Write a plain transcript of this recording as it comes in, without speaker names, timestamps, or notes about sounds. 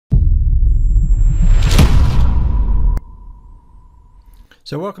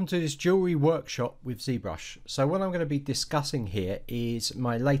So welcome to this jewellery workshop with ZBrush. So what I'm going to be discussing here is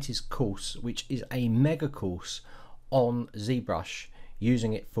my latest course, which is a mega course on ZBrush,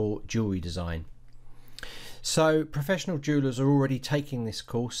 using it for jewellery design. So professional jewelers are already taking this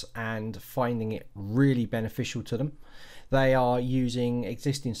course and finding it really beneficial to them. They are using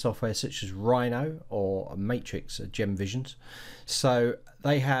existing software such as Rhino or Matrix Gem Visions. So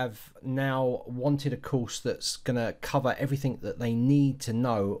they have now wanted a course that's going to cover everything that they need to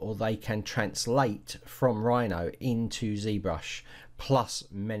know, or they can translate from Rhino into ZBrush, plus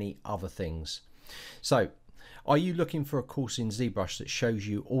many other things. So are you looking for a course in ZBrush that shows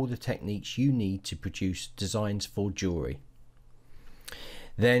you all the techniques you need to produce designs for jewellery?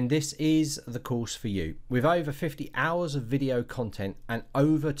 Then this is the course for you. With over 50 hours of video content and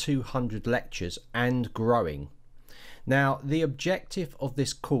over 200 lectures and growing. Now, the objective of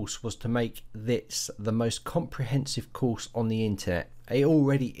this course was to make this the most comprehensive course on the internet. It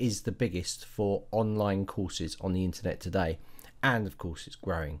already is the biggest for online courses on the internet today, and of course it's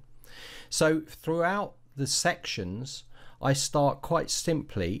growing. So throughout the sections, I start quite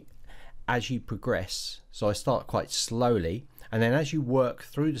simply as you progress. So I start quite slowly, and then as you work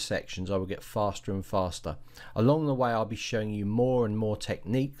through the sections, I will get faster and faster. Along the way, I'll be showing you more and more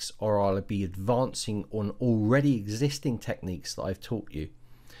techniques, or I'll be advancing on already existing techniques that I've taught you.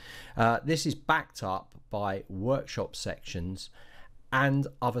 This is backed up by workshop sections and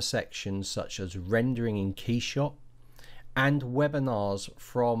other sections such as rendering in keyshot, and webinars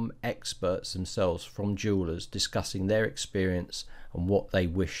from experts themselves, from jewelers, discussing their experience and what they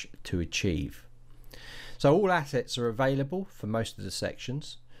wish to achieve. So all assets are available for most of the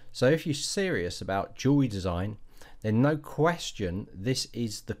sections. So if you're serious about jewelry design, then no question this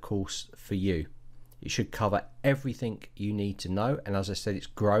is the course for you. It should cover everything you need to know, and as I said, it's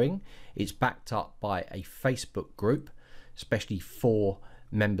growing. It's backed up by a Facebook group, especially for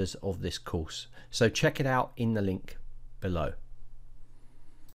members of this course. So check it out in the link below.